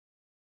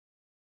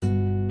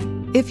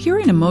If you're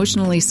an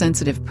emotionally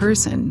sensitive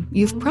person,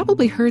 you've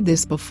probably heard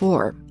this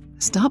before.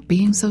 Stop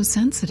being so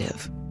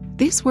sensitive.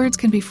 These words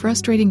can be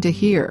frustrating to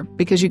hear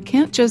because you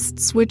can't just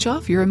switch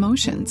off your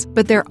emotions,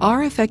 but there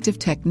are effective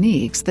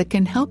techniques that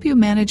can help you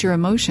manage your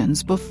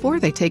emotions before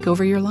they take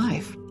over your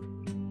life.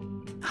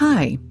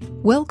 Hi,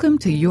 welcome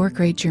to Your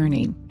Great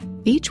Journey.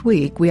 Each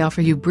week, we offer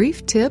you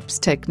brief tips,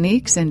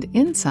 techniques, and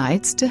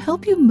insights to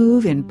help you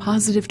move in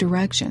positive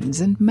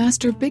directions and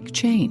master big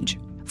change.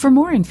 For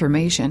more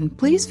information,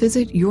 please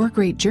visit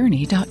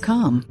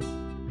yourgreatjourney.com.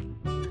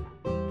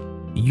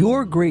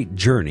 Your Great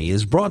Journey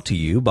is brought to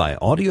you by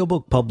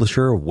audiobook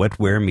publisher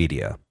Wetware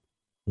Media.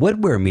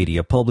 Wetware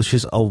Media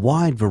publishes a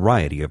wide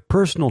variety of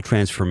personal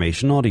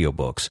transformation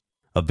audiobooks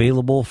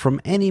available from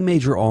any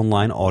major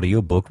online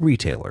audiobook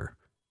retailer.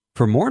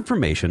 For more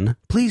information,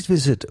 please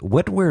visit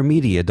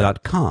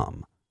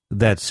wetwaremedia.com.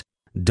 That's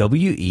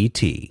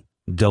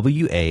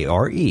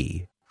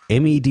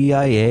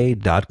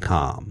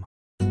WETWAREMEDIA.com.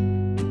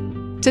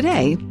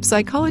 Today,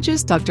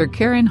 psychologist Dr.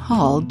 Karen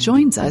Hall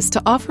joins us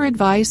to offer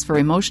advice for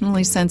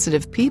emotionally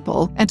sensitive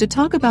people and to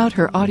talk about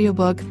her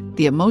audiobook,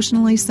 The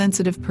Emotionally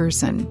Sensitive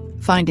Person: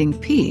 Finding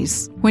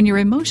Peace When Your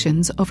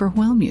Emotions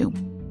Overwhelm You.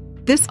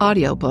 This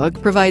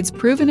audiobook provides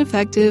proven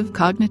effective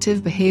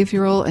cognitive,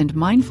 behavioral, and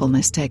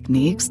mindfulness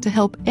techniques to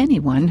help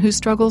anyone who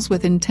struggles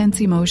with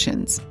intense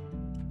emotions.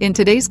 In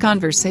today's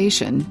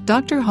conversation,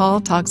 Dr.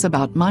 Hall talks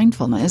about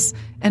mindfulness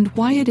and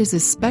why it is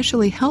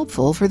especially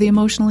helpful for the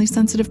emotionally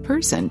sensitive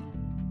person.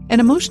 An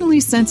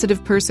emotionally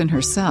sensitive person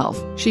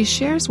herself, she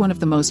shares one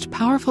of the most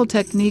powerful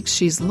techniques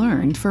she's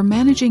learned for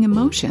managing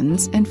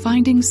emotions and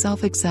finding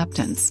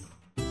self-acceptance.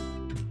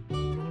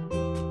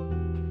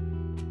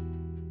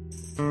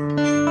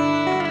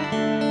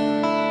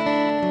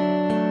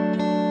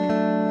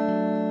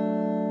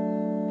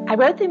 I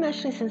wrote The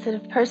Emotionally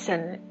Sensitive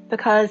Person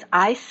because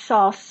I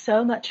saw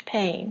so much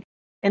pain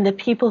in the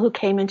people who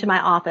came into my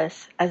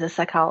office as a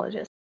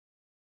psychologist.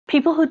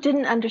 People who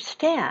didn't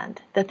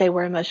understand that they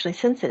were emotionally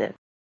sensitive.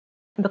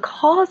 And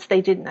because they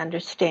didn't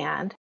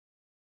understand,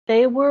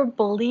 they were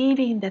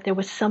believing that there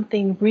was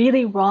something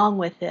really wrong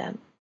with them,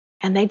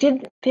 and they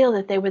didn't feel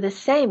that they were the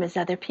same as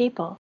other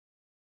people.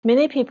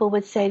 Many people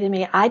would say to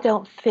me, I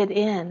don't fit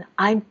in,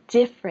 I'm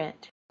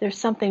different, there's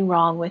something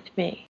wrong with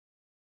me.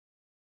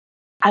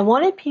 I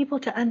wanted people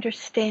to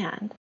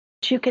understand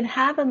that you can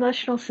have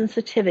emotional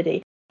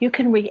sensitivity. You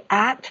can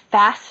react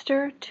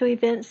faster to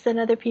events than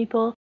other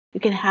people. You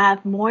can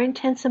have more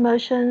intense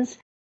emotions,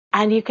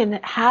 and you can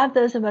have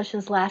those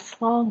emotions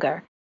last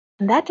longer.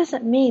 And that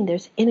doesn't mean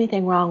there's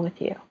anything wrong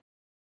with you.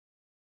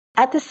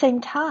 At the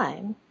same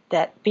time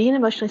that being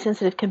emotionally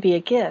sensitive can be a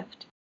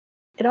gift,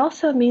 it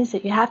also means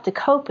that you have to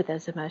cope with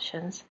those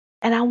emotions.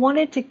 And I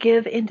wanted to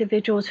give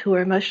individuals who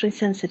are emotionally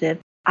sensitive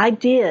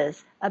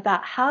ideas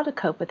about how to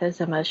cope with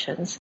those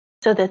emotions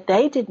so that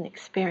they didn't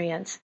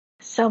experience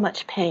so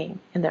much pain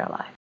in their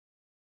life.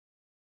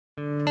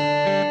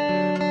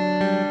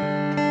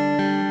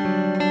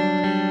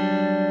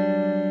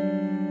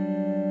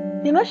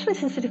 The emotionally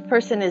sensitive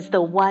person is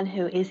the one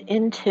who is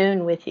in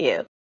tune with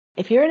you.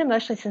 If you're an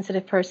emotionally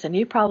sensitive person,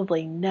 you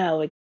probably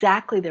know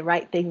exactly the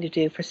right thing to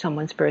do for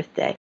someone's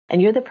birthday,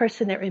 and you're the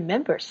person that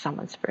remembers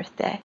someone's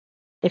birthday.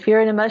 If you're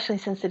an emotionally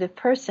sensitive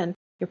person,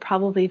 you're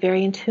probably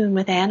very in tune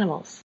with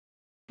animals.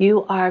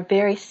 You are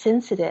very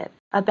sensitive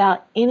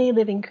about any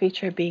living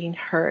creature being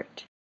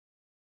hurt.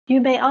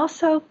 You may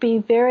also be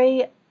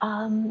very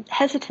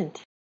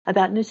hesitant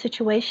about new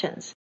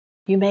situations.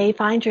 You may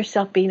find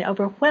yourself being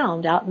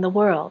overwhelmed out in the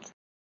world.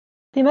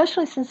 The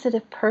emotionally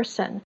sensitive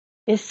person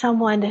is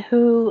someone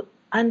who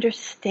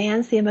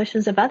understands the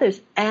emotions of others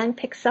and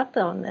picks up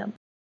on them.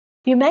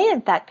 You may,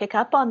 in fact, pick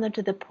up on them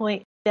to the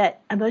point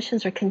that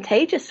emotions are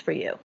contagious for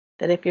you,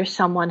 that if you're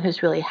someone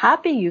who's really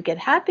happy, you get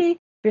happy. If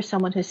you're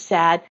someone who's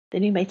sad,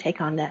 then you may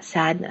take on that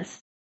sadness.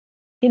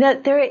 You know,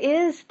 there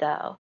is,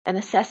 though, an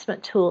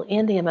assessment tool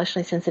in the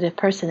emotionally sensitive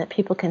person that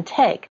people can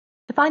take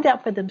to find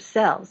out for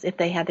themselves if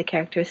they have the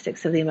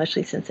characteristics of the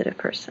emotionally sensitive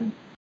person.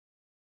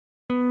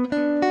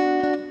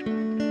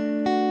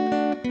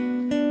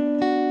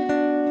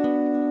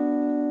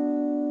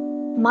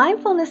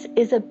 Mindfulness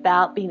is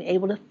about being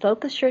able to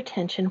focus your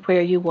attention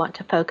where you want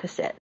to focus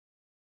it.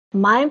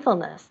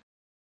 Mindfulness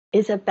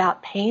is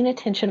about paying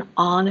attention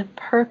on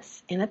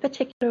purpose in a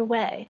particular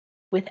way,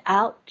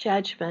 without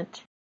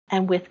judgment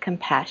and with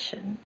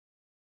compassion.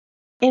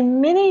 In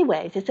many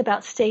ways, it's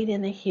about staying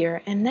in the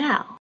here and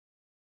now.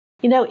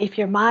 You know, if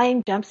your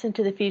mind jumps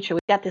into the future,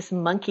 we've got this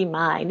monkey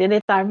mind, and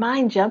if our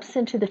mind jumps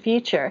into the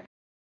future,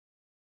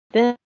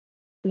 then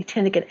we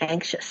tend to get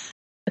anxious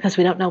because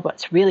we don't know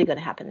what's really going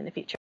to happen in the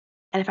future.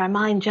 And if our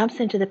mind jumps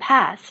into the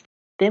past,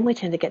 then we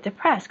tend to get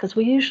depressed because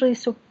we usually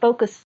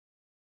focus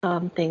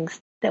on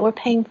things that were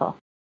painful.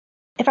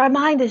 If our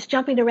mind is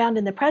jumping around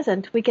in the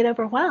present, we get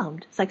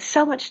overwhelmed. It's like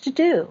so much to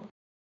do.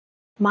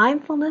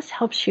 Mindfulness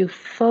helps you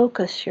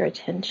focus your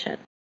attention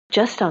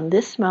just on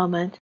this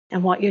moment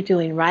and what you're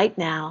doing right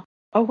now,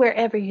 or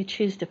wherever you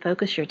choose to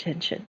focus your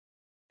attention.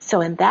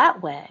 So in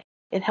that way,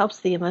 it helps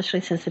the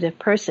emotionally sensitive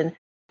person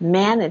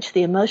manage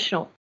the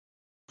emotional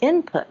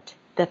input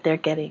that they're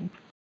getting.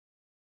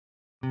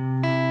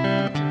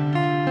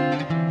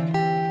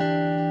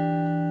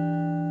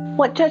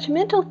 What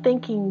judgmental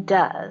thinking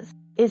does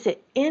is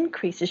it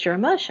increases your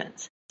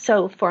emotions.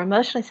 So for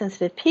emotionally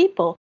sensitive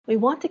people, we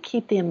want to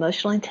keep the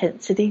emotional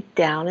intensity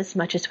down as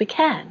much as we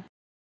can.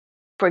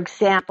 For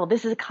example,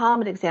 this is a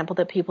common example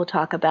that people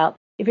talk about.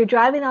 If you're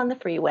driving on the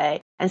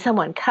freeway and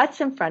someone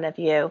cuts in front of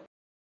you,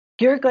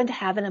 you're going to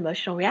have an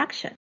emotional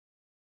reaction.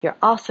 You're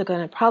also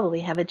going to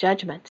probably have a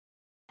judgment.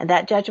 And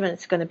that judgment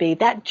is going to be,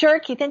 that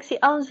jerk, he thinks he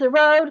owns the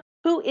road.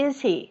 Who is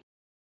he?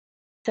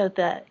 So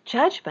the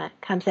judgment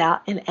comes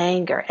out in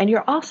anger, and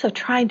you're also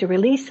trying to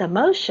release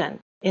emotion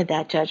in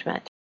that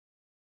judgment.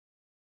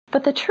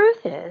 But the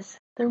truth is,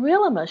 the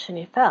real emotion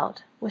you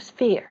felt was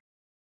fear.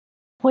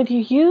 When you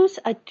use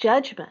a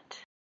judgment,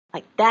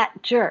 like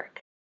that jerk,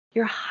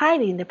 you're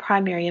hiding the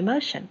primary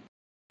emotion,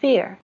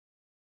 fear.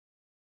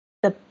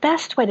 The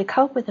best way to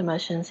cope with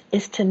emotions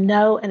is to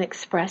know and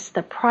express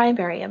the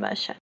primary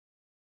emotion.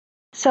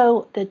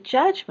 So the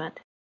judgment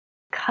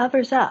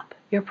covers up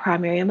your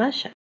primary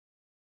emotion.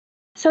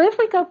 So if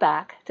we go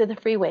back to the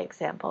freeway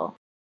example,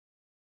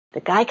 the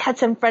guy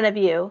cuts in front of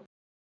you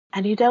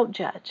and you don't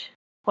judge.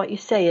 What you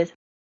say is,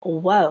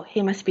 whoa,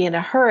 he must be in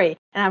a hurry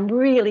and I'm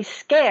really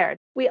scared.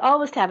 We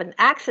almost have an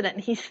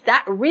accident and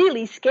that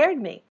really scared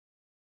me.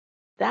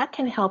 That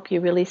can help you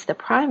release the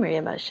primary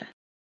emotion.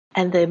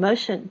 And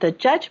the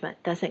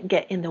judgment doesn't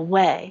get in the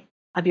way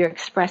of your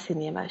expressing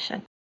the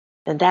emotion.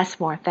 Then that's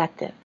more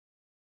effective.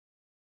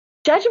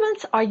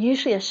 Judgments are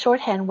usually a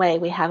shorthand way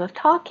we have of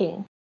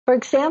talking. For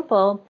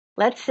example,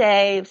 let's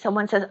say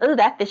someone says, oh,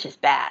 that fish is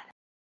bad.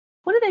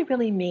 What do they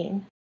really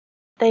mean?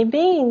 They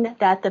mean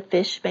that the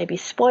fish may be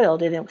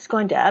spoiled and it's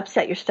going to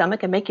upset your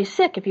stomach and make you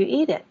sick if you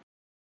eat it.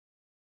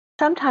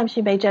 Sometimes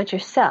you may judge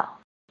yourself.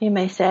 You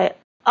may say,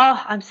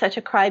 oh, I'm such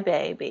a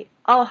crybaby.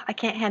 Oh, I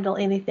can't handle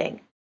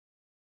anything.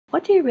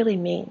 What do you really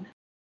mean?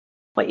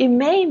 What you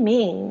may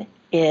mean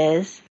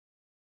is,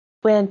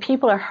 when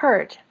people are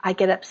hurt, I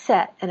get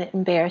upset and it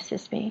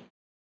embarrasses me.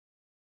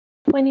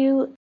 When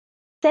you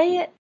say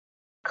it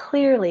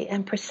clearly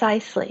and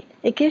precisely,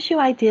 it gives you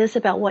ideas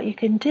about what you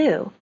can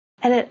do.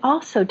 And it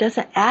also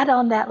doesn't add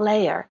on that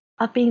layer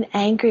of being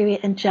angry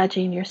and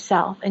judging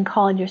yourself and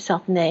calling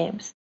yourself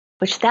names,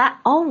 which that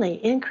only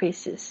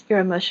increases your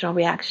emotional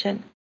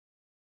reaction.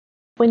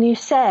 When you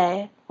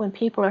say, when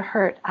people are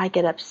hurt, I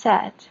get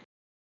upset,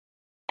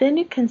 then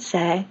you can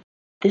say,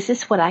 this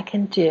is what I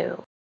can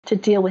do to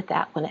deal with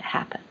that when it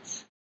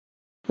happens.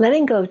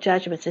 Letting go of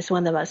judgments is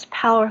one of the most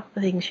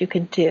powerful things you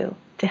can do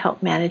to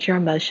help manage your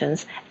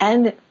emotions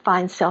and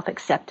find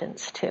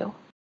self-acceptance too.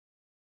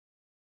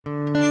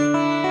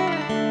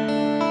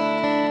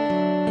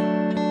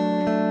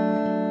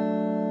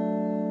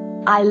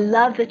 I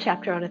love the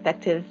chapter on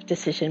effective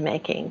decision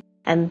making,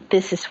 and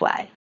this is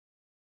why.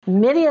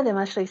 Many of the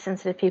emotionally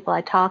sensitive people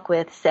I talk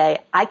with say,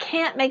 I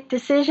can't make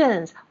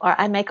decisions, or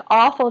I make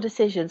awful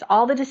decisions.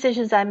 All the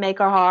decisions I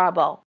make are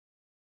horrible.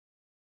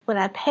 When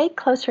I pay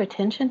closer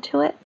attention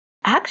to it,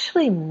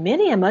 actually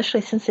many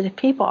emotionally sensitive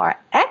people are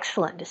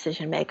excellent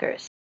decision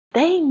makers.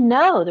 They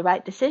know the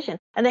right decision,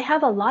 and they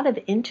have a lot of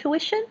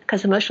intuition,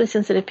 because emotionally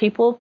sensitive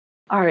people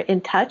are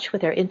in touch with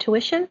their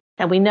intuition,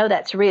 and we know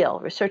that's real.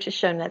 Research has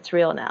shown that's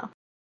real now.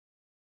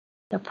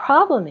 The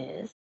problem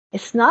is,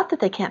 it's not that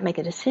they can't make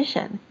a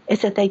decision,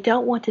 it's that they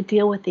don't want to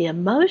deal with the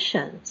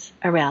emotions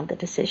around the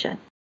decision.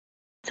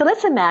 So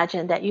let's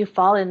imagine that you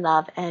fall in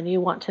love and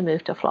you want to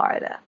move to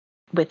Florida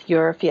with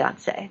your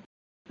fiancé,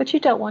 but you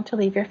don't want to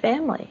leave your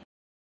family.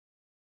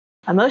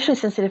 An emotionally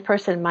sensitive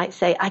person might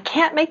say, I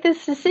can't make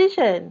this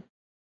decision.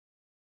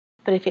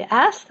 But if you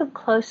ask them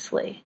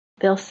closely,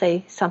 they'll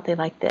say something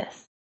like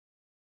this.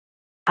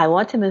 I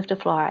want to move to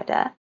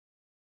Florida.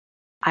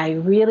 I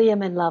really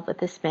am in love with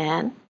this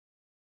man.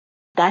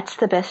 That's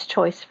the best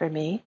choice for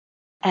me.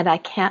 And I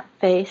can't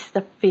face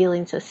the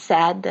feelings of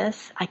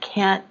sadness. I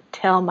can't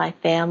tell my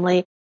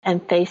family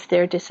and face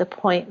their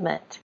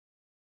disappointment.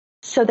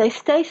 So they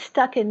stay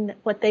stuck in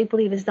what they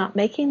believe is not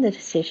making the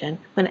decision,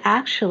 when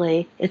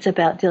actually it's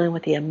about dealing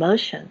with the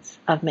emotions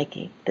of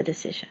making the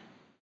decision.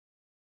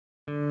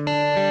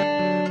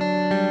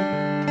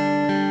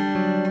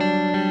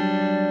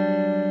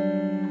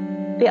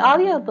 The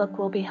audiobook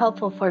will be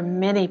helpful for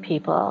many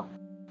people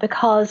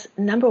because,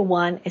 number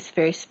one, it's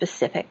very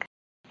specific.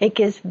 It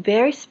gives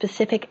very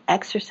specific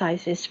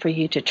exercises for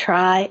you to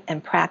try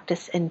and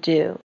practice and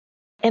do.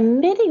 In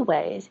many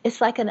ways,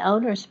 it's like an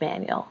owner's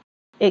manual.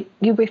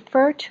 You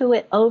refer to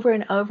it over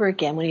and over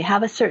again. When you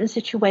have a certain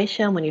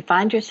situation, when you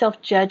find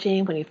yourself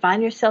judging, when you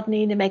find yourself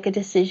needing to make a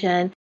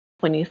decision,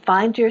 when you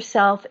find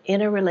yourself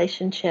in a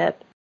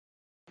relationship,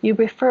 you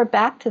refer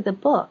back to the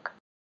book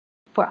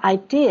for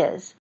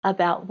ideas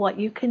about what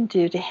you can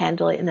do to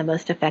handle it in the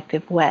most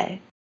effective way.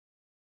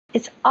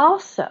 It's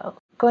also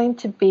going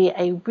to be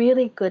a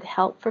really good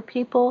help for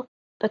people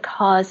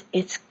because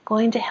it's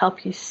going to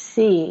help you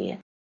see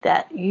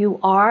that you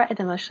are an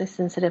emotionally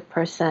sensitive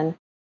person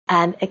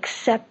and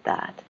accept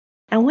that.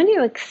 And when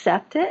you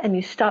accept it and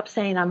you stop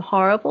saying I'm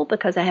horrible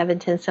because I have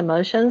intense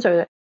emotions,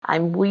 or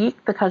I'm weak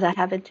because I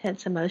have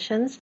intense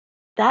emotions.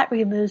 That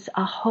removes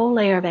a whole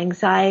layer of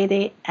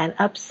anxiety and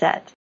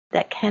upset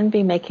that can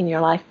be making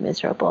your life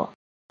miserable.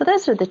 So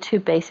those are the two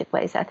basic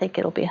ways I think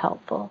it'll be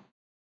helpful.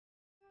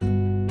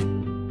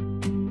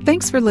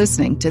 Thanks for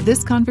listening to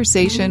this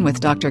conversation with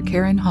Dr.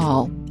 Karen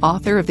Hall,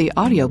 author of the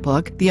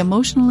audiobook, The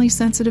Emotionally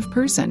Sensitive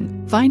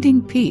Person,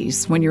 Finding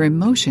Peace When Your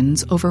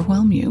Emotions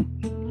Overwhelm You.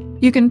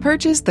 You can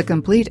purchase the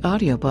complete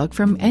audiobook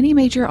from any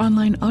major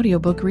online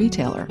audiobook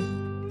retailer.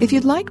 If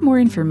you'd like more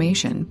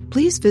information,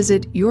 please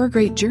visit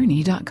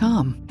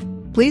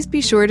yourgreatjourney.com. Please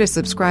be sure to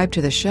subscribe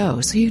to the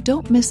show so you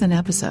don't miss an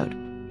episode.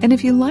 And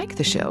if you like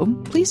the show,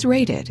 please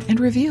rate it and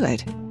review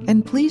it.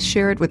 And please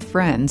share it with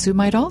friends who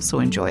might also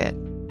enjoy it.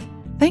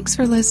 Thanks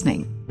for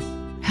listening.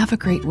 Have a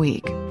great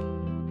week.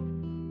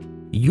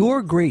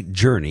 Your Great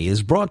Journey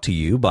is brought to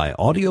you by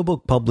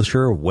audiobook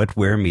publisher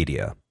Wetware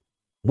Media.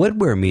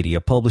 Wetware Media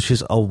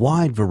publishes a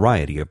wide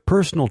variety of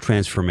personal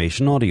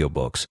transformation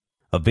audiobooks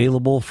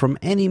available from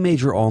any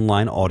major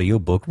online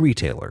audiobook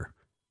retailer.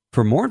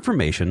 For more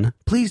information,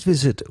 please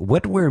visit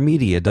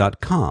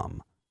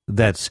wetwaremedia.com.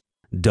 That's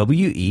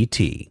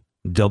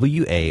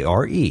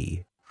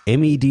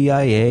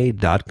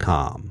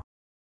WETWAREMEDIA.com.